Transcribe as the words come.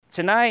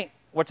Tonight,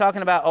 we're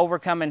talking about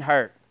overcoming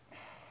hurt.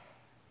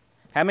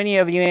 How many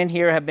of you in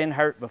here have been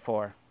hurt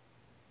before?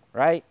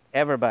 Right?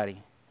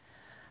 Everybody.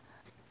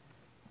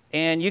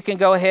 And you can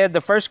go ahead.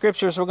 The first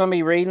scriptures we're going to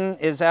be reading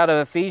is out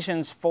of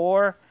Ephesians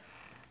 4,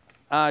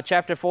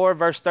 chapter 4,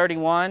 verse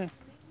 31.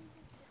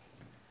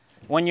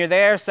 When you're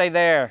there, say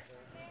there.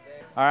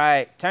 All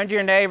right. Turn to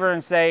your neighbor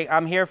and say,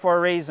 I'm here for a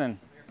reason.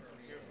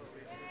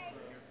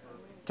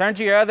 Turn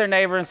to your other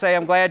neighbor and say,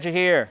 I'm glad you're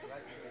here.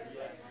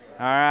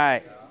 All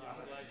right.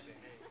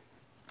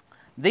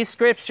 This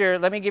scripture,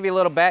 let me give you a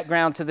little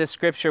background to this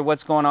scripture,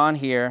 what's going on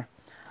here.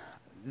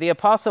 The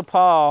Apostle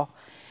Paul,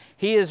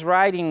 he is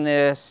writing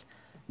this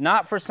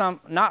not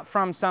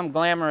from some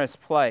glamorous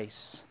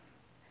place.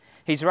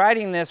 He's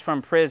writing this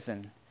from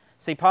prison.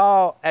 See,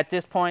 Paul at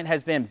this point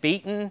has been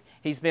beaten,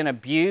 he's been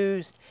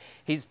abused,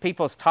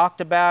 people's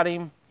talked about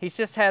him. He's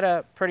just had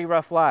a pretty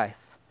rough life.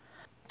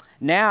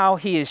 Now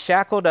he is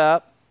shackled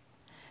up,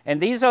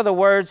 and these are the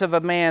words of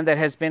a man that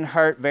has been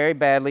hurt very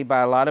badly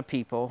by a lot of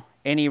people,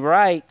 and he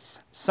writes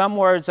some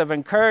words of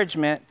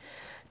encouragement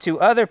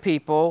to other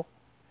people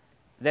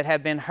that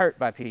have been hurt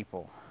by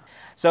people.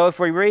 So if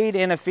we read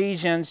in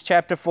Ephesians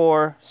chapter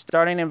 4,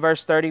 starting in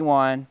verse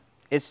 31,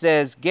 it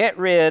says, get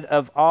rid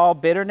of all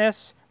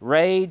bitterness,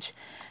 rage,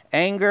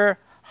 anger,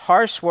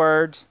 harsh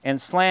words,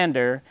 and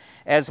slander,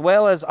 as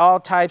well as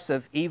all types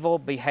of evil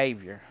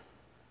behavior.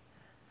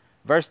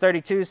 Verse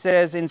 32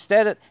 says,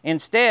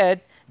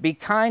 instead, be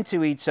kind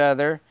to each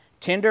other,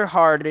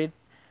 tender-hearted,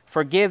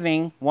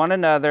 forgiving one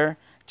another,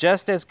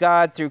 just as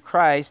God through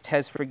Christ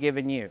has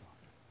forgiven you.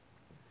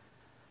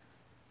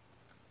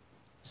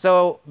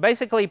 So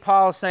basically,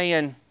 Paul's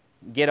saying,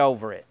 get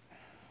over it.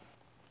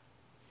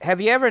 Have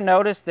you ever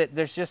noticed that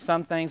there's just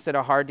some things that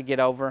are hard to get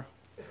over?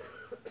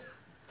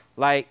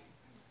 Like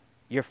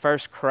your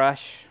first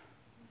crush.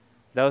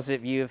 Those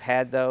of you who've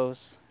had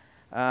those.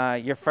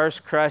 Your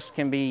first crush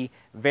can be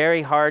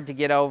very hard to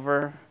get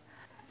over.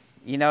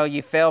 You know,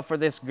 you fell for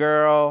this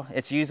girl.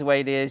 It's usually the way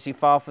it is. You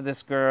fall for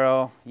this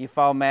girl. You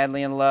fall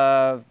madly in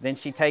love. Then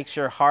she takes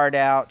your heart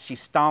out. She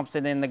stomps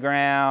it in the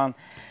ground.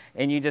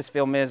 And you just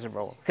feel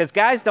miserable. Because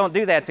guys don't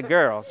do that to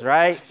girls,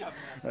 right?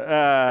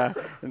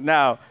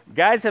 No.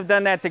 Guys have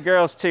done that to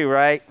girls too,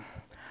 right?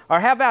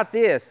 Or how about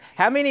this?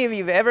 How many of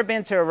you have ever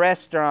been to a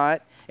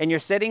restaurant and you're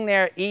sitting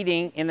there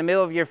eating in the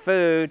middle of your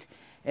food,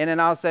 and then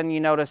all of a sudden you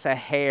notice a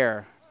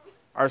hair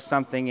or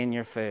something in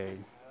your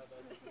food?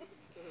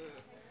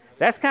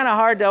 That's kind of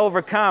hard to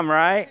overcome,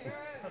 right?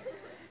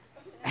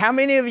 How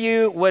many of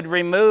you would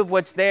remove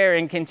what's there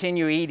and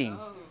continue eating?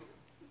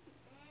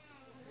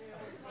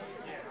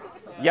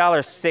 Y'all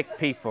are sick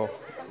people.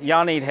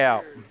 Y'all need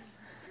help.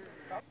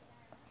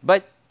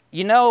 But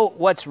you know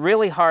what's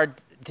really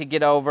hard to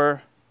get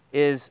over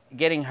is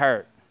getting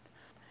hurt.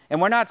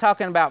 And we're not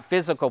talking about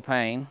physical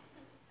pain.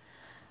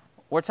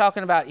 We're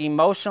talking about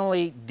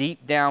emotionally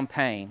deep down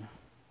pain.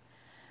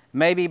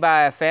 Maybe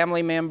by a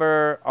family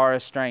member or a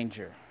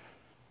stranger.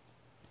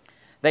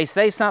 They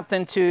say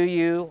something to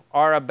you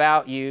or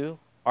about you,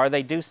 or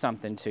they do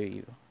something to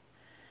you.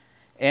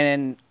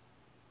 And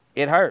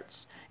it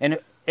hurts. And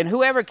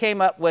whoever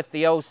came up with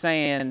the old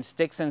saying,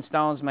 sticks and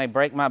stones may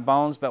break my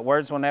bones, but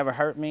words will never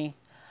hurt me,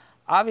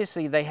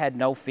 obviously they had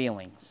no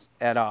feelings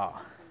at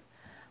all.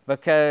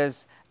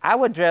 Because I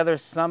would rather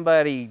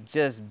somebody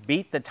just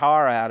beat the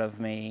tar out of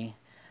me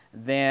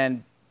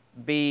than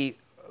be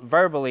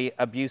verbally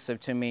abusive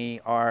to me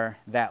or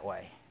that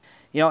way.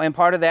 You know, and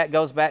part of that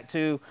goes back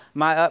to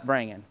my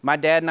upbringing. My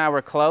dad and I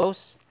were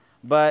close,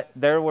 but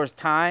there was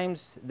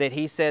times that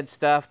he said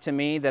stuff to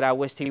me that I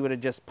wished he would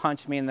have just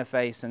punched me in the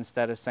face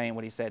instead of saying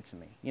what he said to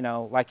me. You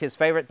know, like his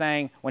favorite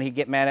thing when he'd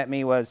get mad at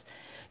me was,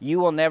 you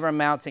will never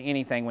amount to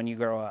anything when you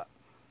grow up.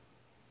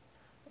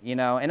 You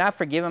know, and I've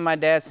forgiven my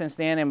dad since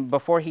then, and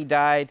before he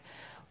died,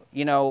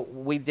 you know,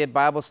 we did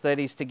Bible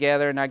studies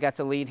together, and I got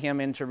to lead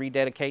him into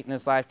rededicating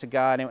his life to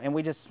God, and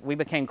we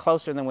became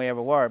closer than we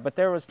ever were. But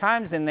there was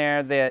times in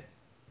there that,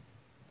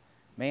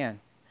 man,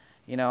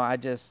 you know,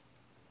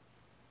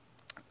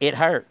 it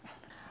hurt.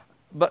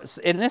 But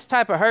and this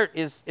type of hurt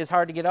is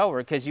hard to get over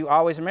because you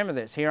always remember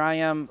this. Here I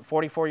am,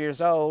 44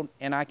 years old,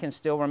 and I can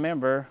still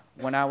remember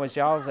when I was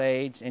y'all's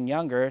age and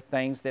younger,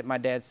 things that my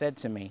dad said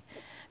to me.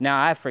 Now,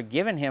 I've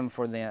forgiven him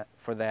for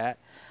that,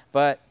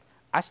 but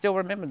I still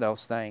remember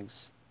those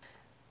things.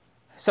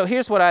 So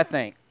here's what I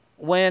think.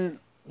 When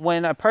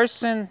that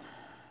person,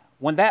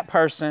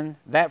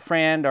 that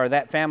friend or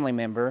that family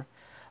member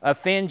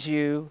offends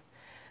you,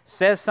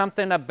 says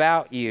something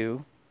about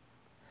you,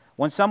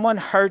 when someone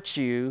hurts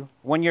you,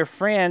 when your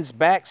friends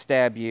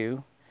backstab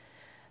you,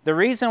 the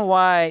reason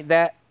why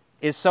that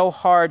is so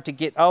hard to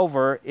get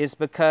over is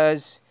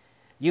because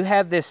you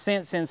have this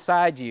sense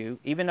inside you,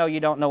 even though you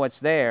don't know it's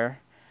there,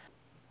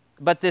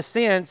 but this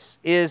sense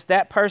is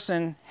that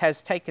person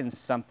has taken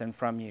something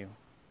from you.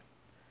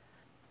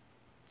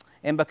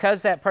 And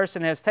because that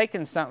person has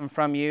taken something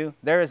from you,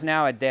 there is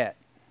now a debt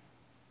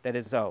that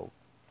is owed.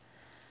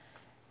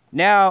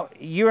 Now,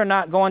 you are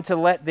not going to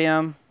let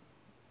them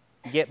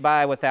get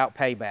by without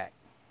payback.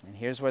 And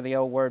here's where the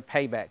old word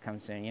payback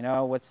comes in. You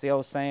know, what's the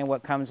old saying?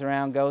 What comes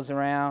around goes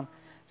around.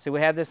 See,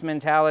 we have this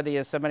mentality: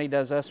 if somebody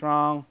does us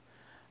wrong,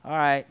 all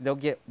right, they'll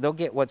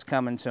get what's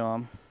coming to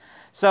them.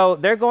 So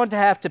they're going to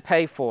have to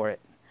pay for it.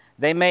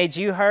 They made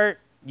you hurt.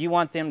 You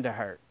want them to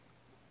hurt.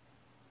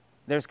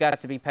 There's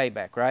got to be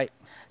payback, right?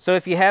 So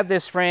if you have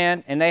this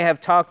friend and they have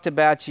talked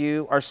about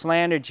you or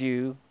slandered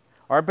you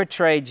or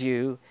betrayed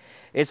you,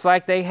 it's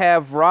like they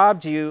have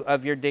robbed you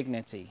of your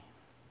dignity.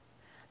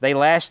 They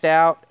lashed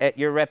out at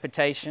your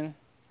reputation.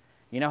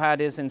 You know how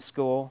it is in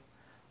school.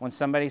 When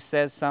somebody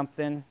says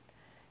something,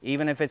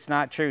 even if it's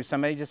not true,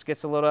 somebody just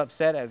gets a little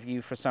upset at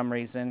you for some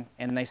reason,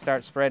 and they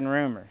start spreading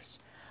rumors.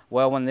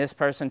 Well, when this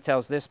person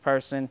tells this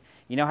person,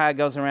 you know how it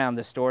goes around.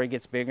 The story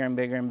gets bigger and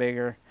bigger and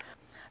bigger.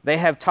 They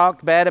have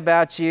talked bad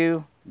about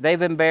you.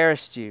 They've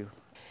embarrassed you.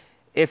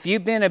 If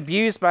you've been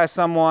abused by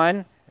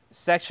someone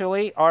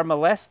sexually or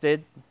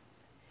molested,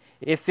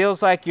 it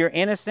feels like your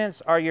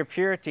innocence or your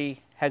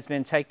purity has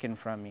been taken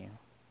from you.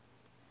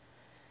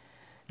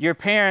 Your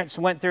parents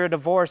went through a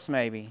divorce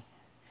maybe.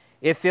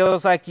 It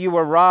feels like you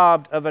were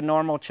robbed of a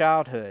normal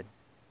childhood.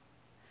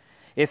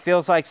 It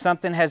feels like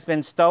something has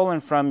been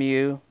stolen from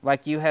you,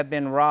 like you have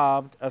been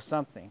robbed of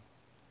something,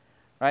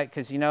 right?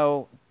 Because you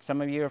know,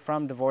 some of you are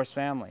from divorced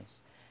families,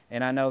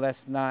 and I know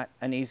that's not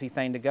an easy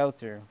thing to go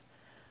through.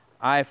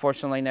 I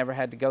fortunately never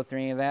had to go through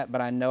any of that,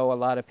 but I know a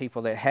lot of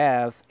people that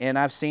have, and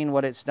I've seen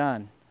what it's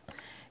done.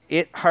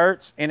 It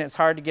hurts, and it's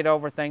hard to get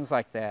over things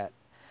like that.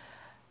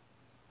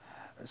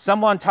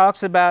 Someone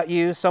talks about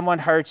you, someone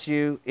hurts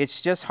you,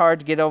 it's just hard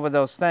to get over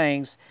those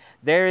things.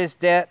 There is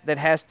debt that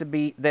has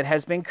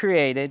been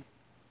created,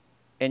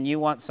 and you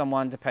want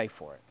someone to pay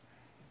for it.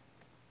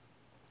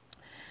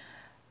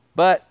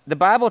 But the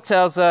Bible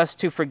tells us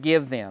to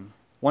forgive them.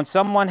 When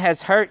someone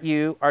has hurt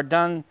you or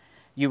done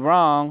you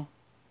wrong,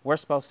 we're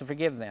supposed to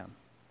forgive them.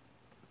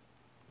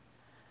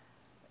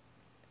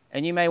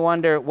 And you may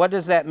wonder, what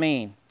does that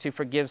mean, to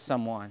forgive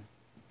someone?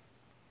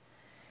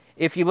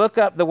 If you look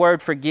up the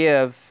word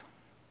forgive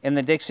in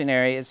the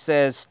dictionary, it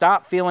says,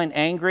 stop feeling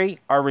angry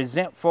or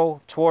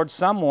resentful towards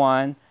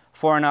someone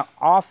for an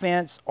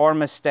offense or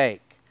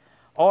mistake.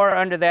 Or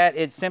under that,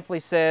 it simply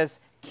says,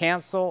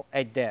 cancel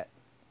a debt.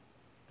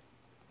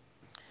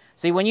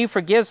 See, when you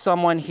forgive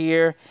someone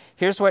here,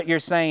 here's what you're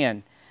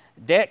saying.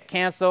 Debt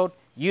canceled,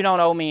 you don't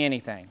owe me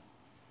anything.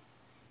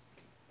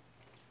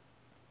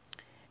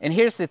 And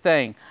here's the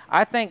thing.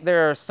 I think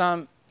there are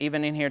some,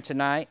 even in here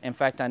tonight, in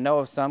fact, I know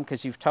of some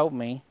because you've told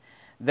me,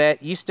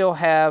 that you still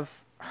have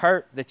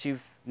hurt that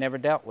you've never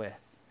dealt with.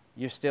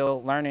 You're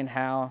still learning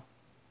how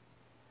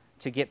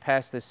to get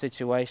past this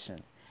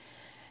situation.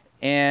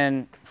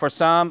 And for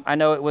some, I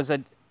know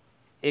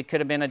it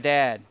could have been a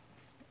dad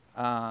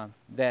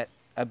that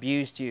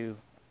abused you,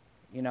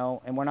 you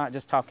know, and we're not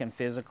just talking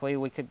physically,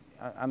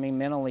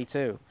 mentally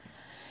too.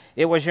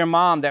 It was your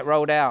mom that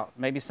rode out.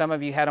 Maybe some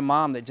of you had a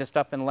mom that just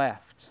up and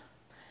left.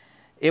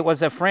 It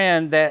was a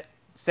friend that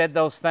said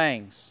those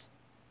things.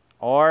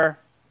 Or,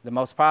 the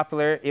most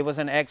popular, it was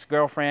an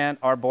ex-girlfriend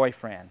or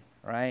boyfriend,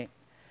 right?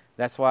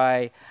 That's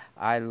why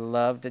I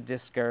love to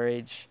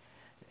discourage,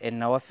 and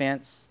no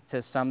offense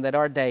to some that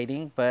are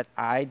dating, but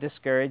I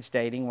discourage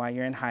dating while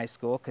you're in high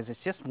school because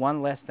it's just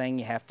one less thing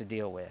you have to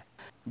deal with.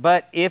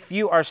 But if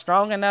you are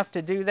strong enough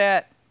to do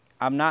that,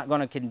 I'm not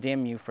going to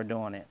condemn you for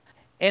doing it.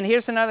 And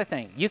here's another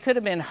thing. You could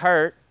have been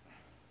hurt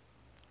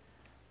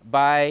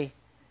by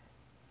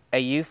a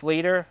youth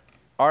leader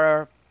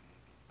or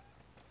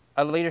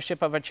a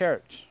leadership of a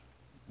church.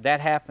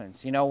 That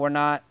happens. You know,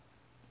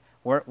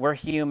 we're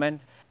human.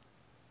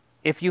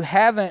 If you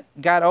haven't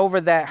got over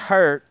that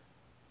hurt,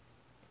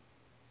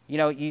 you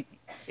know,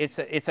 it's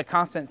a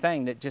constant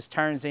thing that just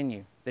turns in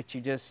you, that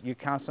you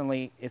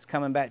constantly, it's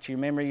coming back to your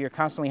memory, you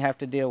constantly have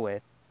to deal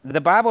with. The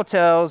Bible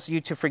tells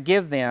you to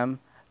forgive them,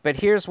 but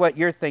here's what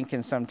you're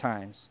thinking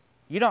sometimes.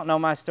 You don't know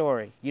my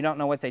story. You don't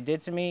know what they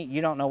did to me.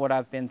 You don't know what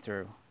I've been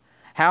through.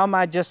 How am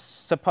I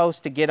just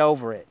supposed to get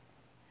over it?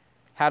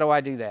 How do I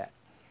do that?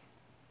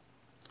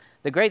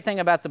 The great thing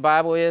about the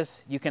Bible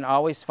is you can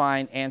always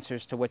find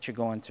answers to what you're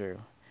going through.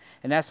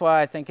 And that's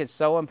why I think it's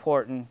so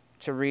important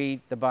to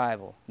read the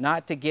Bible.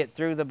 Not to get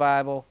through the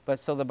Bible, but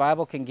so the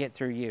Bible can get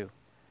through you.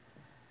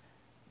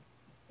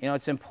 You know,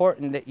 it's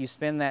important that you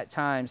spend that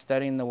time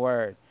studying the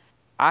Word.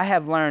 I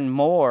have learned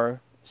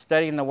more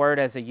studying the Word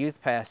as a youth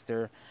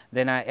pastor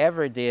than I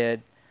ever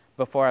did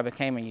before I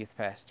became a youth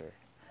pastor.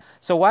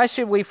 So why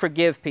should we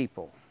forgive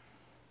people?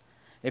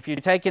 If you're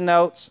taking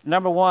notes,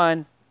 number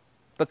one,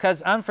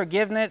 because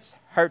unforgiveness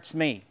hurts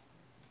me,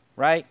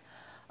 right?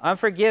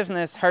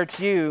 Unforgiveness hurts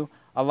you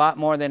a lot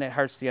more than it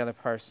hurts the other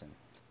person.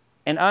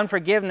 And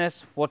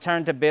unforgiveness will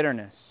turn to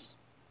bitterness.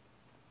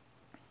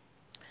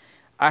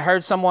 I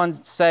heard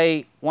someone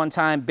say one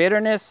time,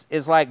 bitterness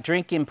is like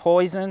drinking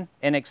poison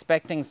and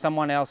expecting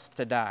someone else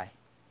to die.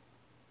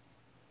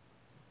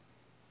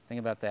 Think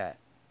about that.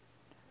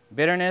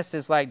 Bitterness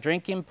is like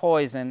drinking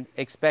poison,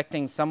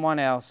 expecting someone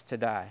else to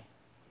die.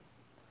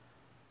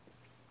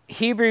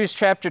 Hebrews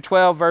chapter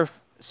 12, verse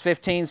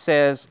 15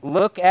 says,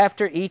 look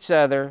after each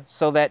other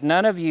so that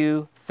none of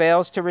you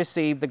fails to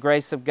receive the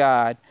grace of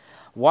God,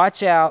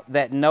 watch out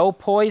that no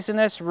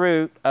poisonous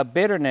root of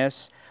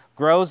bitterness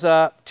grows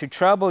up to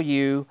trouble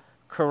you,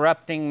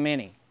 corrupting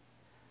many.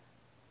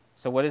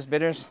 So what does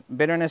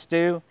bitterness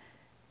do?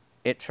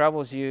 It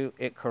troubles you,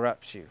 it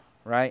corrupts you,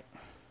 right?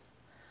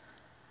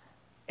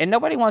 And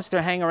nobody wants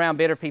to hang around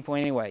bitter people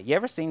anyway. You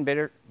ever seen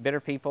bitter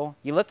people?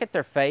 You look at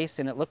their face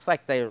and it looks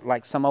like they're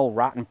like some old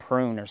rotten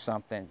prune or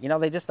something. You know,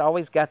 they just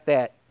always got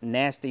that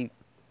nasty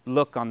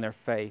look on their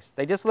face.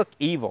 They just look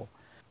evil.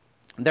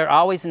 They're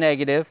always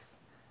negative.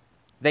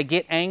 They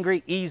get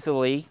angry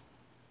easily.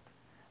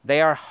 They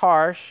are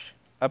harsh,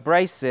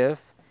 abrasive,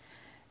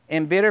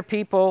 and bitter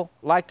people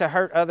like to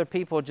hurt other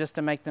people just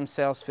to make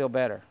themselves feel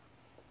better.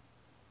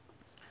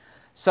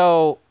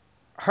 So,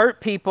 hurt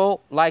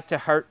people like to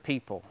hurt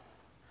people.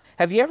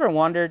 Have you ever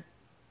wondered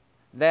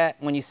that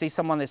when you see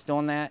someone that's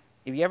doing that?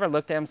 Have you ever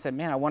looked at them and said,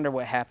 man, I wonder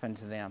what happened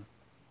to them?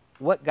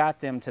 What got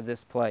them to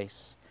this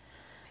place?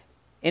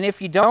 And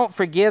if you don't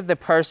forgive the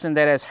person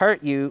that has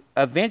hurt you,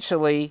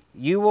 eventually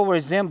you will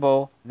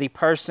resemble the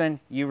person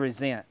you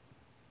resent.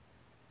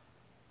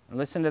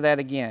 Listen to that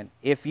again.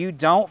 If you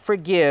don't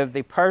forgive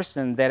the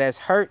person that has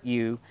hurt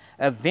you,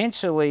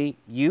 eventually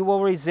you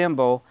will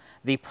resemble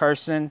the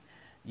person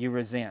you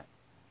resent.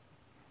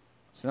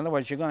 So in other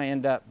words, you're going to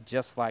end up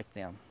just like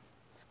them.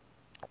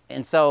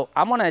 And so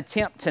I'm going to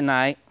attempt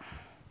tonight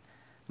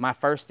my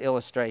first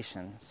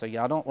illustration. So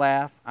y'all don't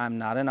laugh. I'm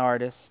not an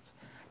artist.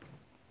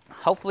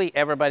 Hopefully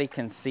everybody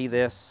can see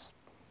this.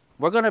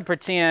 We're going to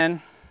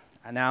pretend,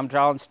 and now I'm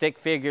drawing stick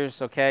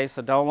figures, okay,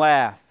 so don't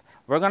laugh.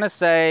 We're going to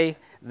say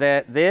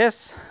that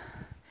this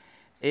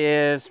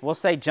is, we'll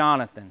say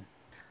Jonathan.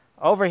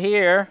 Over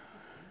here,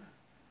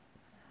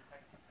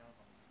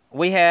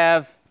 we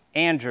have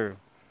Andrew.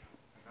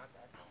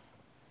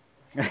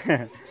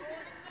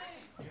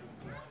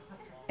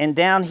 And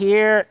down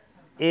here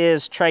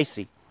is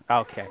Tracy.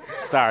 Okay,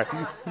 sorry.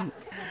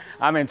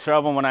 I'm in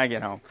trouble when I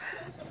get home.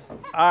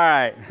 All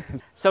right.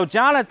 So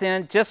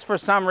Jonathan, just for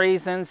some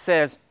reason,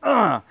 says,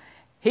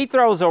 he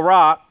throws a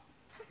rock,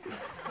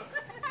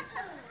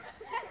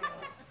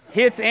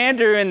 hits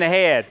Andrew in the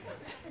head.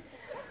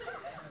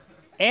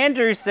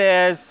 Andrew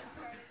says,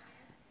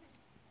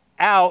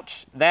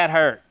 ouch, that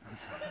hurt.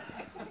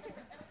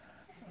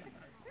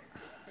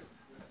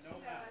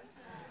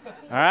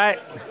 All right?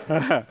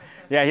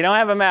 Yeah, he don't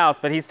have a mouth,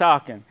 but he's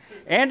talking.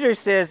 Andrew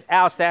says,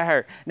 ouch, that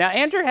hurt. Now,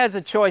 Andrew has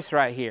a choice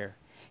right here.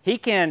 He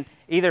can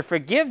either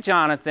forgive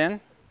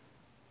Jonathan,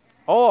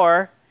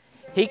 or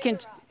he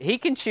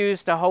can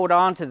choose to hold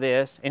on to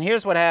this. And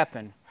here's what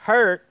happened.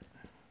 Hurt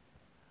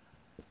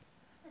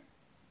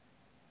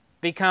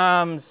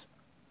becomes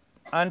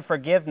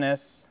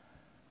unforgiveness.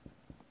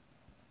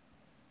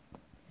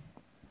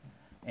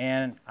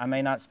 And I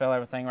may not spell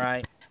everything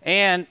right.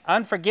 And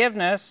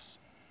unforgiveness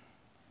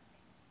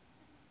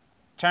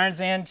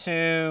turns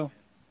into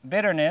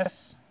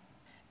bitterness,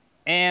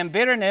 and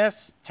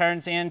bitterness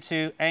turns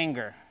into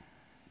anger.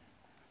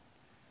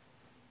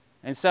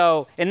 And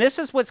this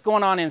is what's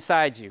going on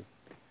inside you.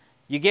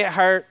 You get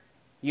hurt,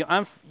 you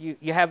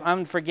have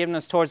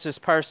unforgiveness towards this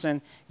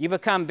person, you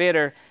become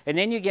bitter, and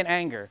then you get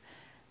angry.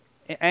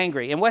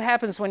 And what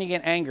happens when you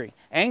get angry?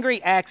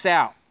 Angry acts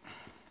out.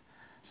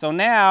 So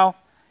now,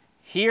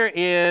 here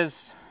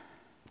is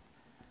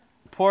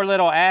poor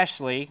little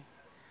Ashley.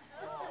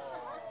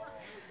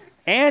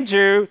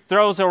 Andrew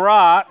throws a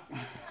rock,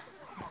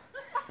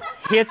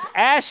 hits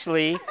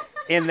Ashley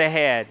in the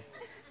head.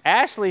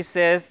 Ashley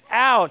says,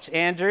 ouch,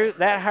 Andrew,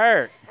 that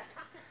hurt.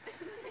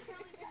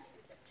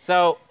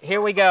 So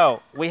here we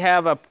go. We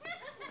have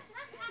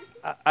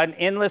an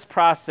endless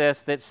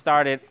process that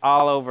started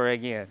all over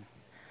again.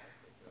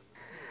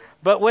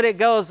 But what it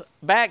goes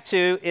back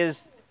to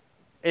is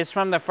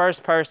from the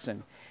first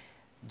person.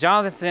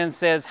 Jonathan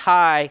says,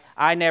 hi,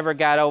 I never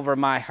got over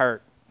my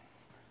hurt.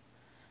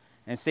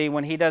 And see,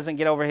 when he doesn't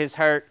get over his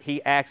hurt,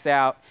 he acts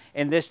out.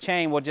 And this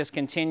chain will just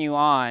continue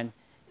on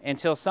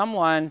until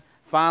someone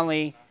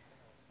finally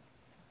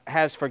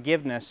has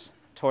forgiveness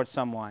towards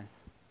someone.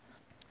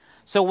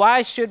 So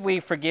why should we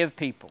forgive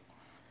people?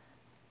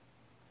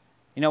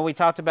 You know, we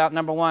talked about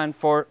number one,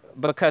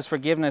 because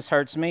forgiveness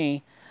hurts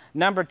me.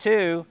 Number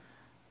two,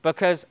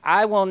 because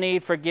I will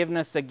need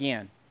forgiveness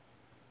again.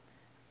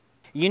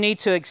 You need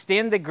to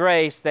extend the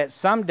grace that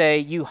someday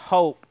you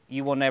hope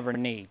you will never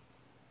need.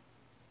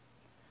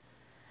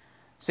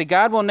 See,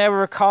 God will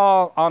never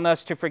call on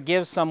us to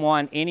forgive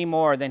someone any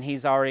more than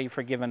He's already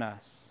forgiven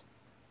us.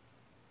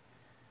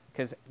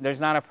 Because there's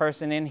not a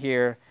person in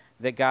here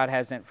that God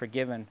hasn't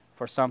forgiven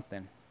for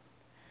something.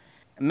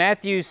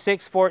 Matthew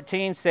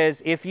 6:14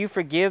 says, if you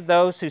forgive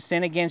those who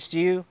sin against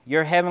you,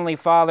 your heavenly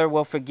Father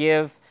will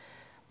forgive.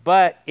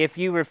 But if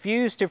you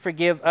refuse to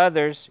forgive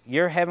others,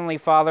 your heavenly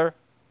Father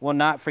will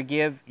not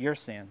forgive your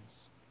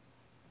sins.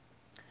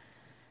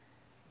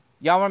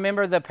 Y'all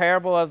remember the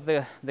parable of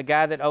the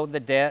guy that owed the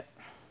debt?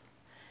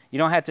 You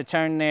don't have to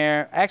turn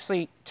there.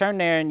 Actually, turn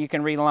there and you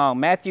can read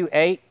along. Matthew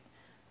 8,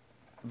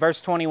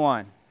 verse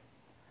 21.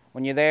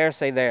 When you're there,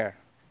 say there.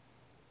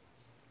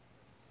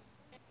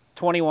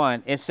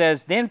 21. It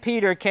says, Then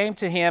Peter came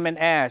to him and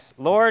asked,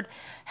 Lord,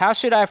 how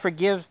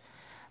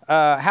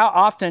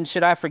often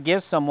should I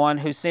forgive someone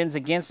who sins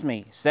against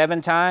me?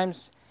 7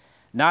 times?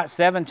 Not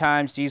 7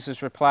 times,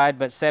 Jesus replied,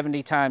 but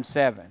 70 times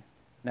 7.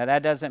 Now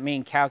that doesn't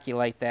mean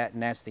calculate that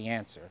and that's the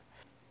answer.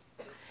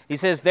 He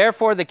says,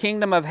 Therefore the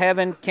kingdom of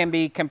heaven can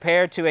be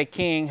compared to a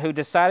king who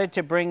decided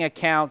to bring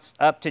accounts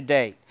up to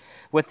date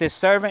with his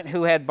servant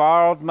who had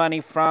borrowed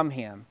money from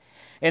him.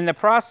 In the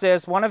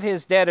process, one of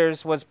his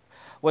debtors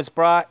was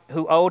brought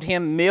who owed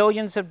him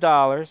millions of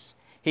dollars.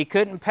 He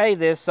couldn't pay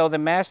this, so the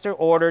master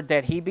ordered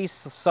that he be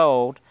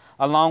sold,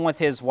 along with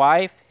his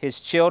wife,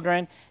 his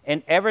children,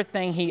 and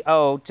everything he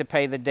owed to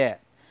pay the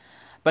debt.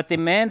 But the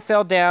man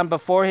fell down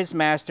before his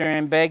master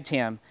and begged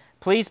him,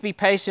 Please be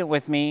patient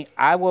with me,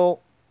 I will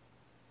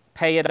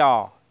pay it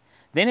all.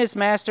 Then his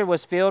master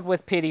was filled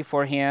with pity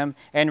for him,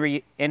 and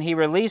he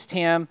released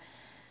him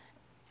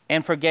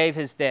and forgave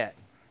his debt.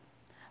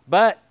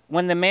 But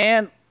when the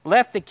man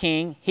left the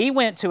king, he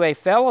went to a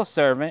fellow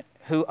servant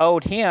who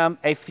owed him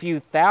a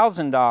few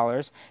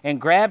 $1,000s and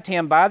grabbed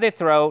him by the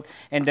throat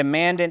and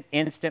demanded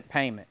instant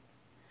payment.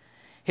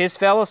 His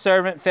fellow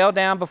servant fell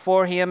down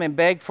before him and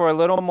begged for a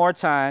little more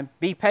time.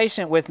 Be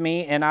patient with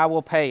me and I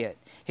will pay it,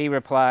 he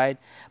replied.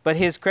 But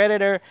his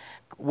creditor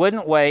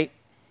wouldn't wait.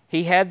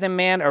 He had the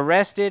man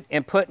arrested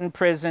and put in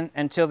prison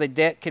until the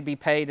debt could be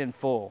paid in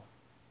full.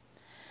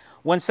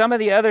 When some of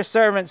the other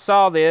servants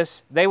saw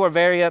this, they were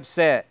very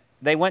upset.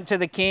 They went to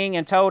the king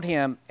and told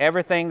him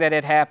everything that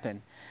had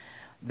happened.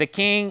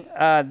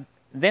 Then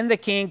the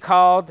king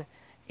called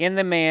in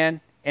the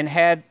man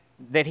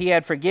that he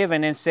had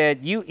forgiven and said,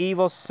 You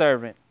evil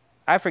servant,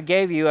 I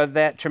forgave you of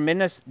that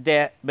tremendous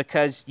debt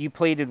because you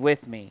pleaded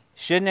with me.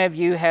 Shouldn't have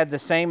you had the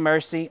same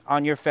mercy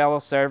on your fellow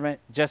servant,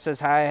 just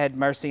as I had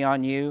mercy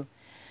on you?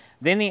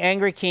 Then the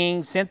angry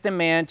king sent the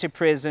man to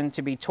prison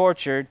to be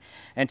tortured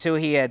until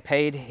he had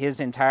paid his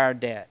entire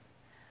debt.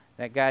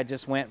 That guy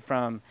just went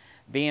from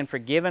being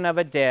forgiven of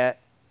a debt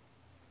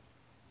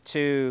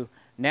to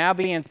now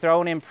being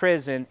thrown in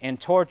prison and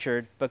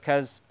tortured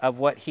because of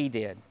what he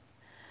did.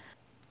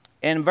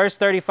 In verse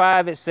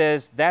 35 it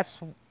says,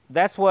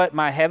 That's what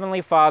my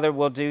heavenly Father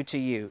will do to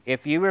you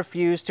if you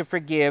refuse to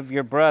forgive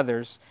your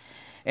brothers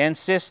and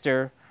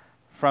sister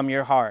from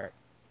your heart.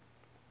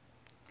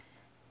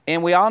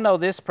 And we all know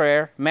this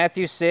prayer,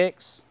 Matthew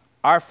 6,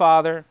 Our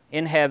Father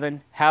in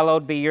heaven,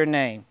 hallowed be your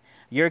name.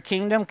 Your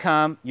kingdom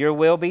come, your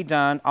will be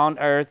done on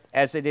earth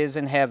as it is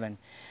in heaven.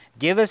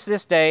 Give us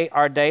this day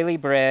our daily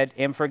bread,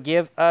 and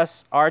forgive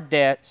us our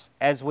debts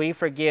as we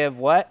forgive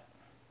what?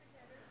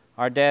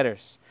 Our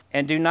debtors.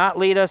 And do not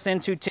lead us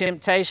into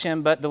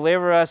temptation, but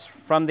deliver us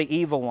from the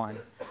evil one.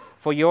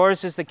 For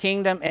yours is the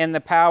kingdom and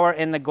the power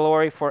and the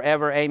glory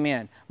forever.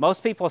 Amen.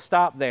 Most people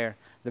stop there.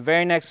 The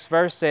very next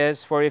verse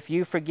says, For if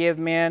you forgive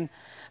men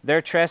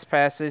their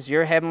trespasses,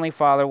 your heavenly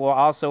Father will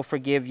also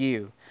forgive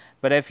you.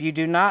 But if you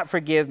do not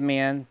forgive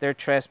men their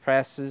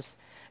trespasses,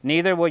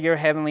 neither will your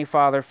heavenly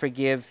Father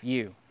forgive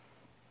you.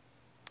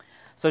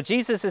 So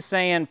Jesus is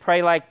saying,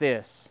 pray like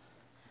this.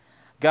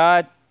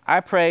 God,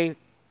 I pray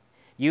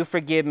you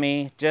forgive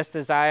me just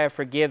as I have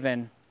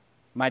forgiven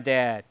my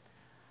dad,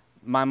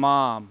 my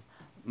mom,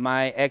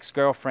 my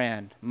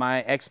ex-girlfriend,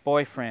 my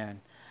ex-boyfriend,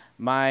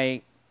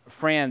 my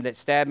friend that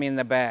stabbed me in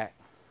the back.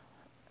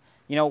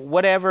 You know,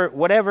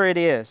 whatever it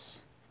is,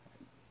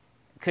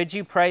 could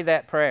you pray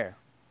that prayer?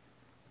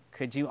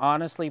 Could you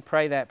honestly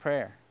pray that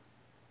prayer?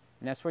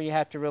 And that's where you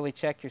have to really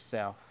check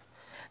yourself.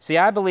 See,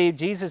 I believe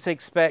Jesus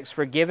expects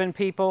forgiven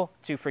people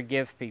to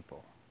forgive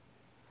people.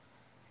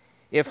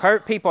 If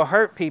hurt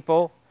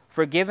people,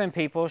 forgiven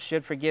people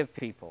should forgive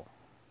people.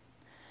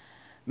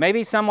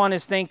 Maybe someone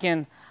is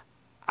thinking,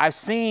 I've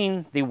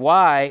seen the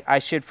why I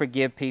should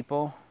forgive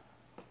people,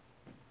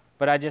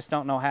 but I just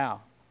don't know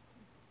how.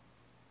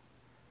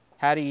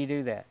 How do you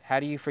do that? How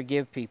do you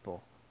forgive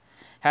people?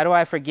 How do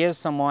I forgive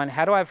someone?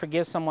 How do I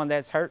forgive someone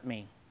that's hurt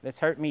me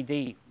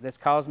deep, that's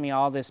caused me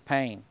all this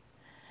pain?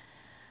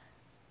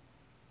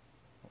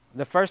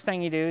 The first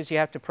thing you do is you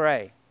have to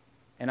pray.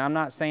 And I'm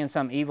not saying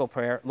some evil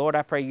prayer. Lord,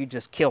 I pray you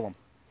just kill them.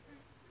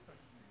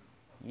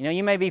 You know,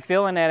 you may be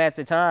feeling that at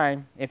the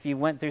time. If you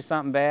went through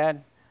something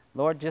bad,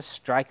 Lord, just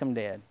strike them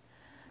dead.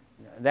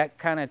 That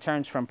kind of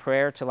turns from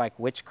prayer to like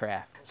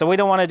witchcraft. So we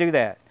don't want to do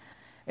that.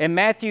 In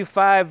Matthew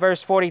 5,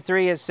 verse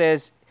 43, it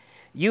says,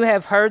 You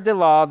have heard the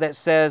law that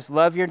says,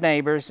 love your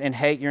neighbors and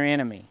hate your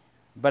enemy.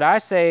 But I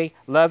say,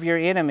 love your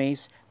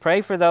enemies,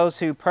 pray for those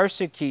who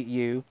persecute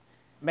you.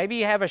 Maybe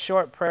you have a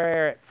short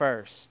prayer at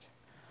first.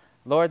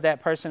 Lord,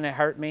 that person that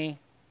hurt me,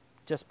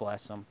 just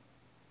bless them.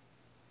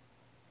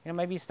 You know,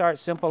 maybe you start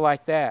simple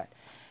like that.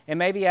 And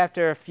maybe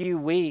after a few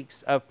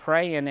weeks of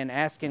praying and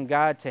asking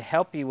God to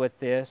help you with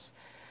this,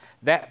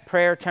 that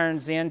prayer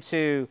turns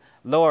into,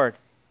 Lord,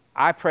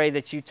 I pray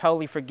that you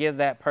totally forgive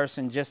that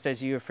person just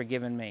as you have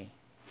forgiven me.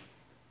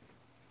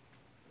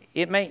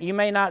 You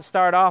may not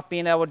start off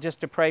being able just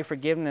to pray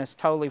forgiveness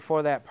totally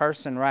for that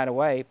person right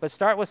away, but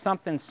start with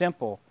something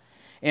simple.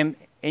 And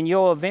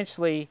you'll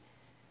eventually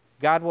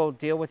God will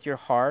deal with your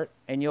heart,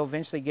 and you'll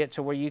eventually get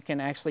to where you can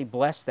actually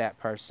bless that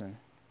person.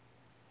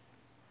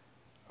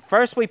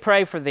 First, we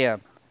pray for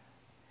them.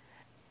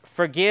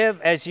 Forgive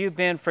as you've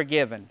been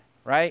forgiven,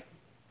 right?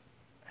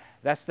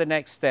 That's the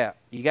next step.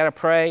 You got to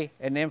pray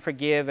and then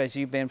forgive as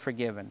you've been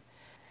forgiven.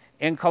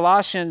 In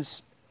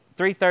Colossians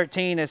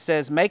 3:13, it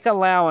says, "Make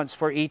allowance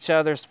for each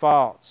other's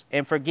faults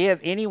and forgive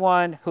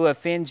anyone who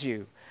offends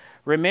you.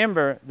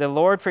 Remember, the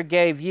Lord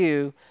forgave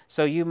you,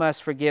 so you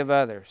must forgive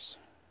others."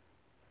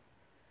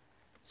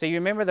 So you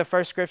remember the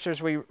first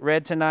scriptures we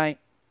read tonight?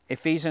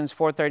 Ephesians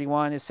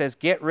 4:31, it says,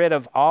 "Get rid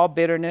of all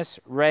bitterness,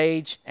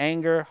 rage,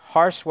 anger,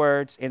 harsh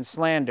words, and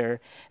slander,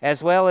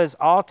 as well as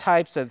all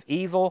types of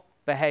evil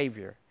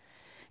behavior.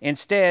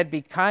 Instead,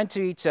 be kind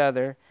to each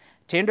other,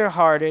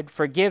 tender-hearted,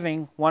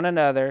 forgiving one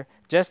another,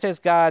 just as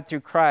God through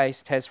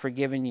Christ has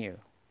forgiven you."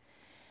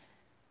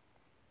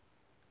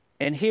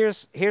 And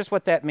here's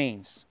what that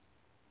means.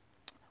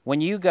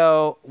 When you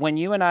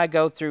and I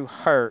go through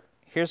hurt,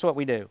 here's what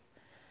we do.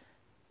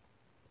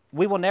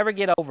 We will never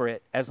get over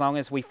it as long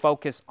as we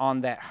focus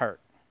on that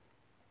hurt.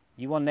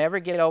 You will never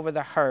get over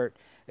the hurt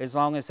as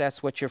long as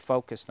that's what you're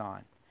focused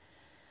on.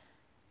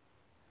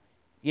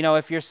 You know,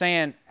 if you're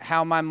saying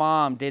how my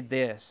mom did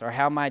this, or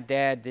how my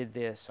dad did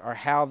this, or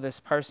how this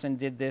person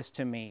did this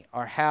to me,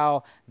 or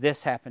how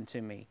this happened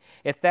to me,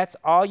 if that's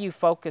all you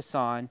focus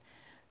on,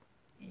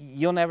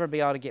 you'll never be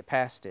able to get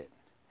past it.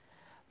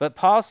 But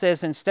Paul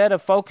says instead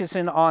of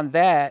focusing on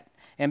that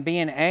and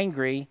being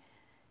angry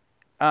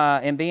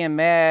and being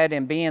mad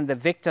and being the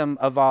victim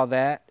of all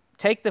that,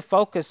 take the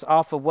focus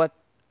off of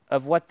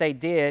what they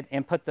did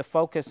and put the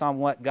focus on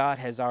what God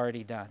has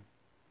already done.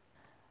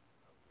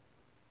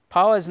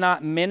 Paul is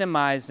not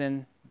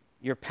minimizing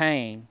your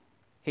pain.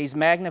 He's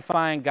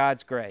magnifying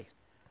God's grace.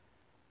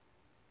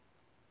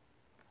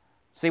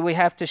 See, we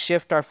have to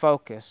shift our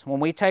focus. When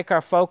we take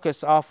our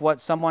focus off what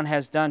someone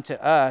has done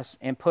to us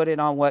and put it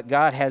on what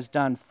God has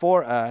done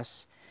for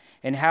us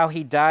and how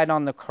He died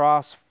on the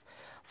cross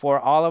for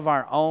all of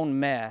our own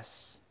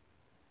mess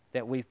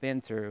that we've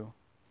been through,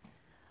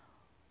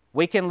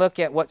 we can look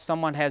at what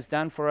someone has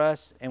done for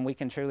us and we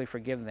can truly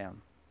forgive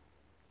them.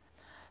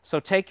 So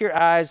take your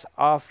eyes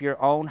off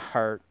your own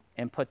hurt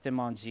and put them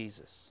on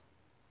Jesus.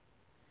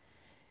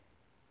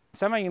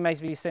 Some of you may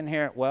be sitting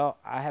here, well,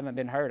 I haven't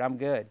been hurt, I'm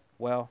good.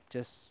 Well,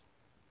 just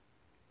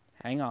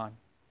hang on.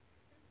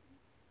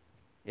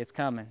 It's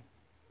coming.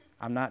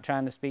 I'm not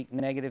trying to speak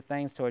negative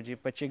things towards you,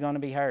 but you're going to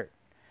be hurt.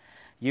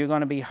 You're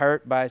going to be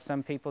hurt by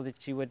some people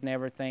that you would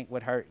never think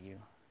would hurt you.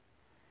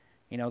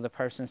 You know, the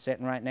person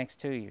sitting right next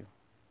to you.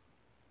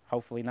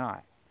 Hopefully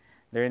not.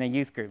 They're in a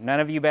youth group. None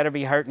of you better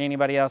be hurting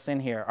anybody else in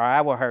here, or I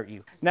will hurt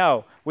you.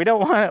 No, we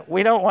don't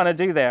want to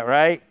do that,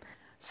 right?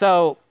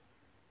 So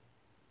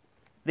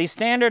the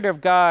standard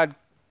of God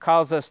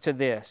calls us to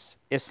this.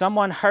 If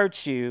someone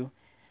hurts you,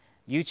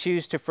 you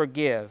choose to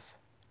forgive.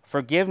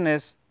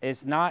 Forgiveness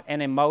is not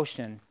an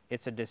emotion,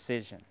 it's a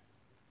decision.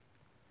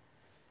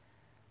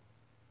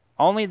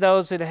 Only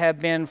those that have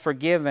been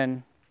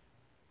forgiven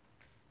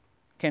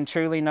can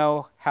truly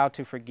know how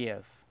to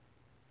forgive.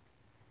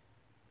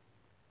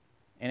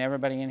 And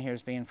everybody in here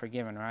is being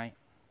forgiven, right?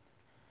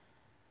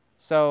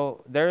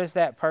 So there is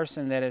that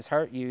person that has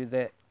hurt you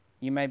that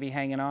you may be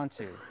hanging on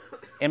to.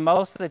 And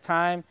most of the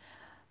time,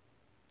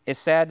 it's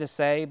sad to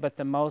say, but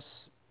the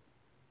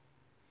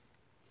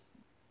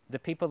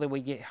people that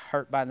we get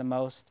hurt by the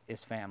most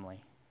is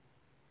family.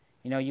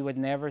 You know, you would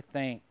never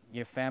think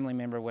your family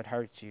member would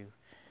hurt you.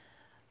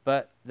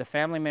 But the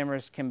family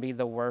members can be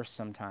the worst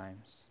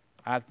sometimes.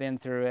 I've been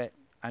through it.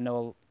 I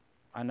know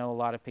a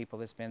lot of people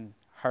that's been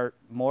hurt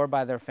more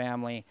by their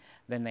family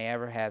than they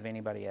ever have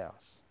anybody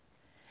else.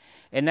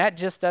 And that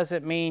just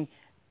doesn't mean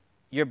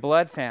your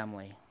blood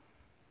family.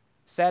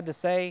 Sad to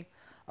say,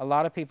 a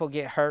lot of people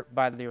get hurt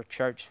by their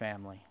church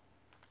family.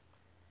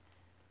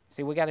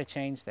 See, we got to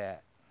change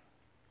that.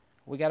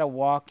 We got to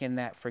walk in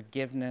that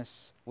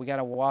forgiveness. We got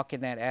to walk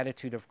in that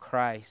attitude of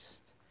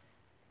Christ.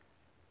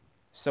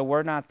 So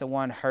we're not the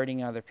one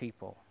hurting other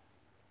people.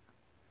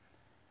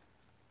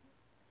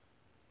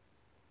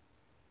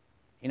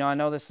 You know, I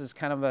know this is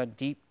kind of a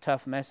deep,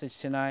 tough message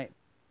tonight.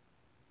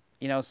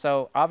 You know,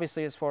 so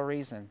obviously it's for a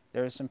reason.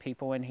 There are some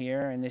people in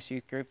here in this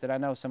youth group that I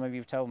know some of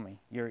you have told me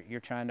you're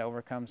trying to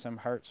overcome some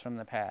hurts from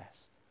the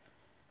past.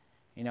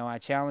 You know, I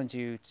challenge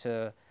you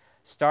to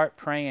start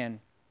praying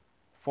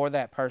for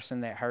that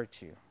person that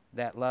hurt you,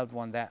 that loved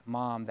one, that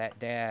mom, that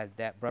dad,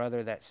 that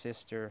brother, that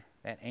sister,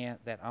 that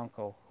aunt, that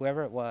uncle,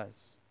 whoever it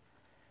was.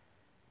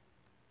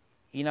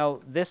 You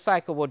know, this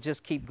cycle will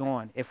just keep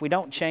going. If we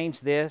don't change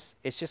this,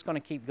 it's just going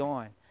to keep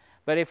going.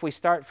 But if we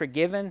start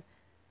forgiving,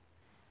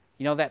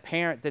 you know, that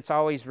parent that's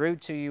always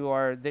rude to you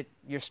or that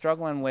you're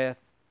struggling with,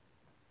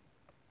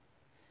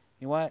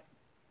 you know what?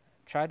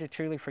 Try to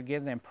truly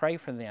forgive them. Pray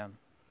for them.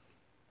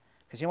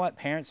 Because you know what?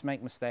 Parents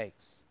make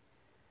mistakes.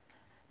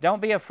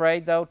 Don't be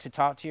afraid, though, to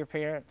talk to your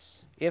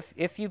parents.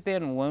 If you've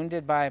been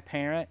wounded by a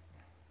parent,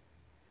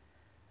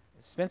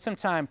 spend some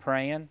time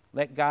praying.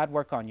 Let God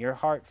work on your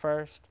heart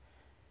first.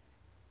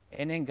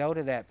 And then go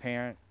to that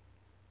parent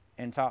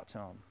and talk to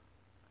them.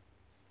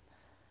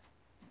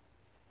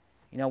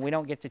 You know, we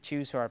don't get to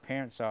choose who our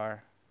parents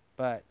are,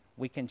 but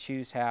we can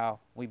choose how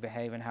we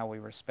behave and how we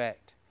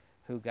respect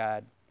who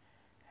God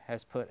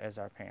has put as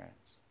our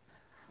parents.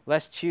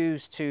 Let's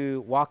choose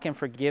to walk in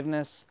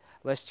forgiveness.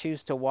 Let's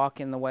choose to walk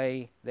in the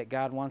way that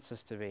God wants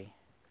us to be,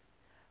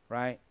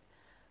 right?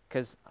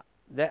 Because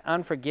that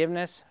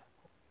unforgiveness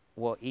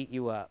will eat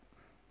you up.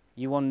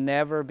 You will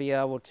never be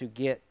able to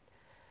get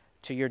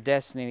to your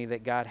destiny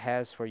that God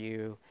has for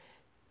you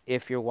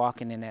if you're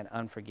walking in that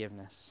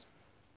unforgiveness.